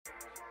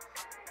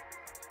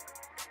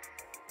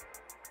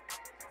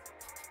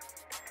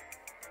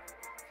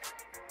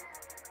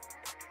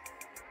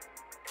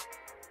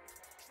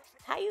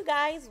Hi you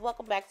guys,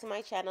 welcome back to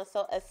my channel.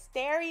 So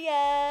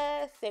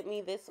Asteria sent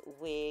me this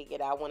wig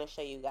and I want to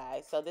show you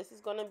guys. So this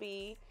is going to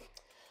be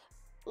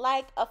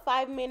like a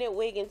 5-minute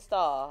wig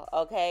install,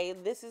 okay?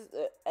 This is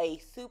a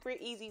super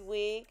easy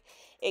wig.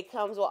 It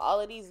comes with all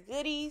of these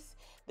goodies.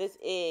 This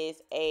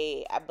is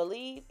I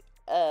believe,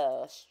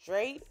 a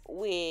straight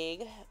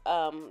wig.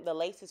 The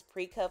lace is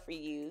pre-cut for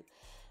you.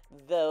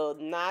 The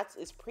knots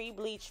is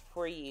pre-bleached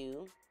for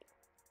you.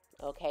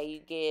 Okay, you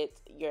get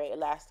your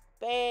elastic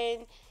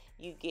band,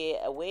 you get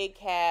a wig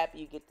cap,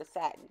 you get the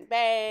satin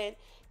band,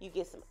 you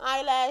get some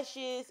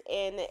eyelashes,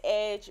 and the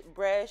edge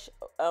brush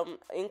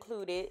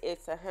included.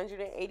 It's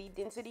 180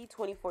 density,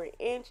 24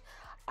 inch.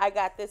 I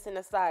got this in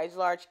a size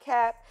large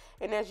cap,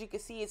 and as you can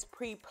see, it's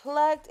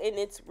pre-plucked and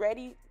it's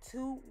ready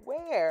to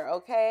wear.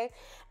 Okay,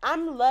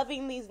 I'm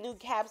loving these new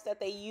caps that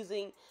they're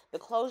using the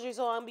closures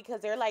on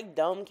because they're like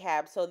dome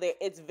caps, so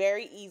it's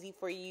very easy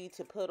for you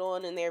to put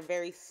on, and they're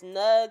very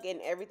snug and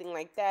everything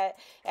like that.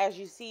 As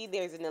you see,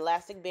 there's an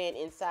elastic band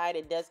inside.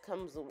 It does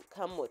come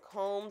with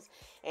combs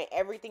and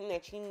everything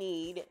that you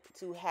need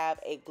to have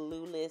a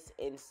glueless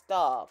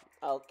install.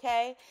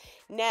 Okay,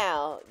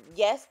 now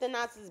yes, the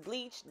knots is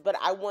bleached, but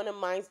I wanted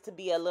mine to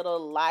be a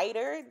little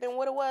lighter than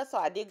what it was, so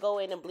I did go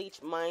in and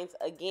bleach mine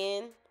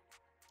again.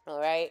 All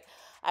right,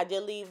 I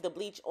did leave the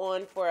bleach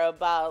on for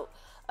about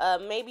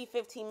maybe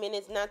 15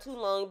 minutes, not too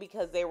long,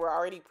 because they were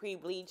already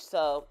pre-bleached.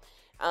 So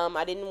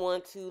I didn't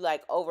want to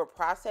like over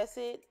process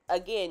it.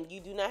 Again, you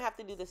do not have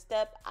to do the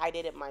step. I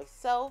did it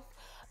myself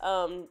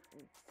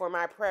for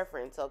my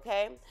preference.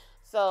 Okay,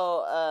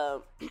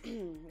 so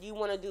you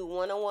want to do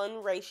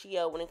 1:1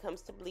 ratio when it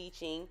comes to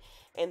bleaching,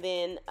 and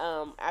then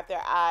after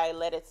I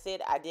let it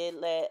sit, I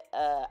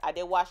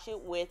did wash it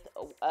with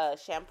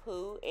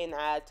shampoo, and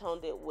I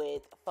toned it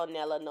with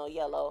Fanola No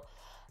Yellow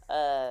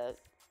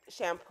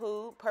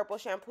shampoo, purple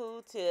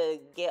shampoo, to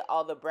get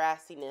all the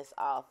brassiness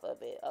off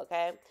of it.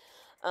 Okay,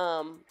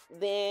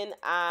 then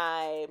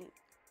I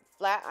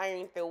flat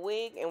ironed the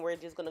wig, and we're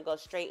just gonna go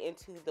straight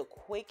into the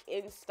quick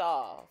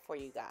install for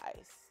you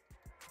guys.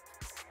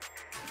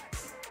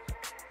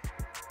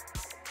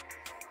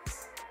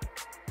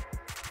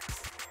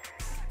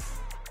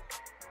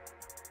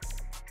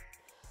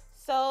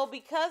 So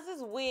because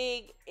this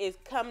wig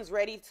comes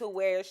ready to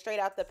wear straight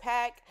out the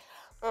pack,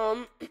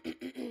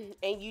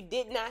 and you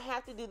did not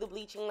have to do the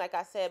bleaching like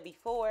I said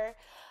before,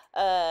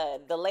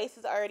 the lace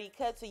is already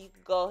cut, so you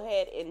can go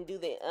ahead and do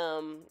the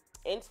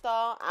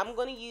install. I'm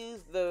going to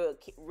use the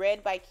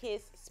Red by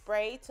Kiss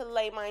spray to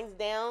lay mine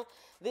down.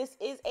 This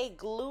is a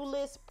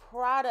glueless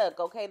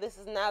product, okay? This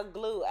is not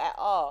glue at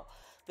all.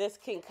 This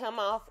can come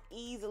off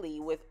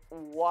easily with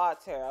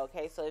water,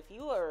 okay? So if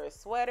you are a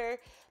sweater,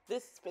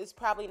 this is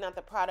probably not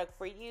the product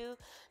for you.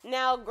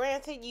 Now,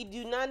 granted, you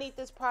do not need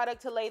this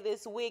product to lay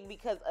this wig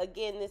because,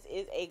 again, this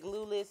is a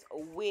glueless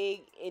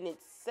wig in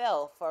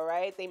itself, all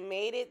right? They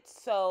made it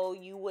so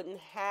you wouldn't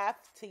have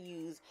to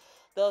use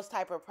those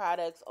type of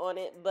products on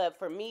it. But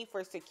for me,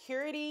 for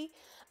security,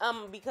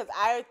 because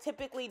I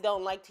typically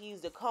don't like to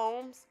use the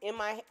combs in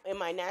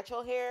my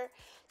natural hair,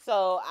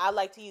 so I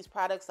like to use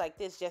products like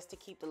this just to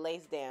keep the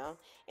lace down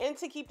and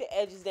to keep the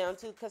edges down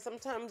too, because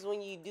sometimes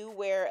when you do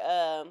wear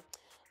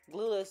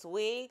glueless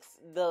wigs,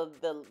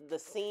 the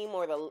seam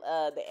or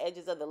the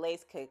edges of the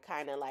lace could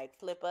kind of like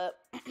flip up.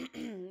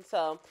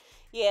 So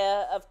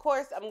yeah, of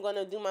course I'm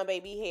gonna do my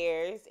baby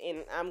hairs,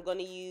 and I'm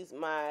gonna use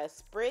my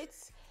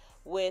spritz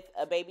with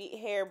a baby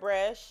hair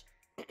brush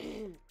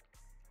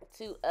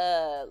to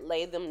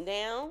lay them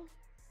down.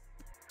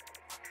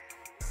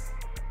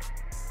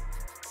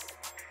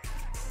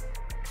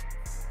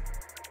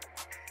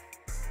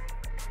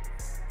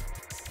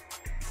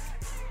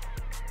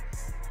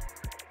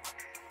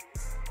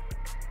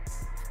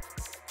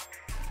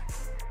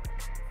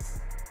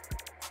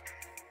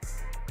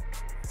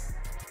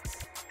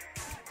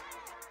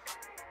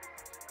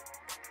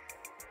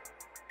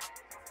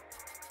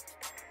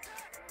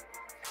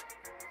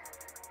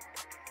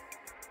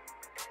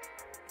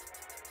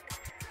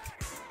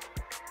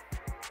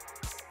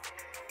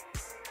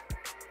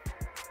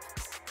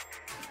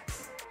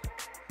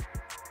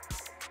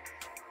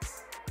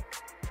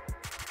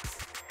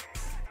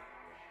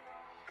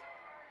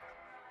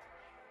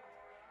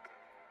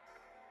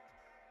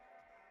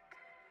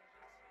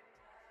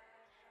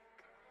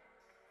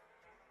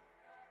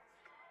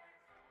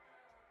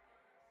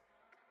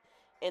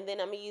 And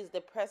then I'm going to use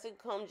the pressing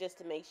comb just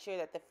to make sure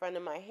that the front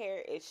of my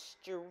hair is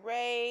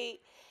straight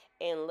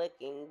and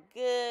looking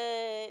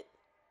good.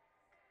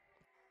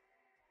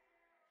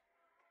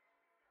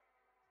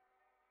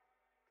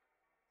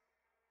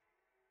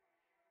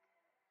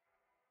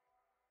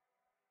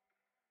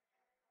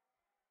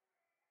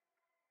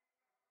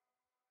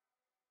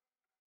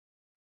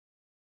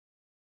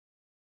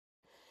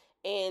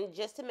 And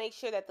just to make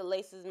sure that the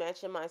lace is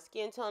matching my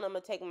skin tone, I'm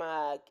going to take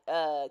my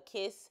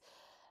Kiss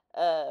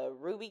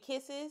Ruby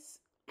Kisses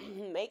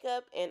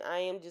makeup, and I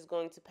am just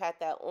going to pat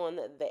that on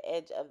the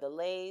edge of the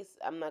lace.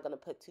 I'm not going to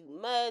put too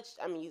much.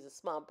 I'm going to use a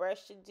small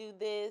brush to do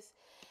this.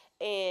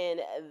 And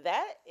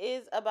that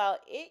is about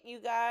it, you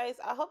guys.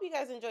 I hope you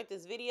guys enjoyed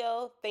this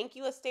video. Thank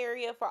you,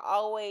 Asteria, for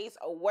always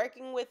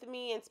working with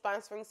me and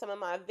sponsoring some of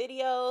my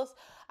videos.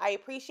 I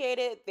appreciate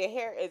it. Their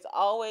hair has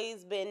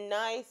always been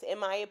nice, in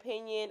my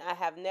opinion. I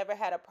have never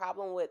had a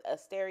problem with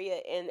Asteria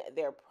and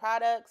their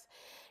products.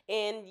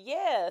 And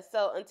yeah,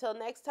 so until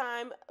next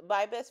time,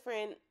 bye, best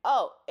friend.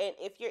 Oh, and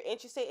if you're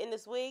interested in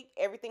this wig,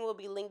 everything will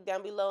be linked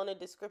down below in the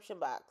description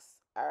box.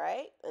 All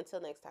right,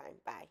 until next time,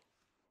 bye.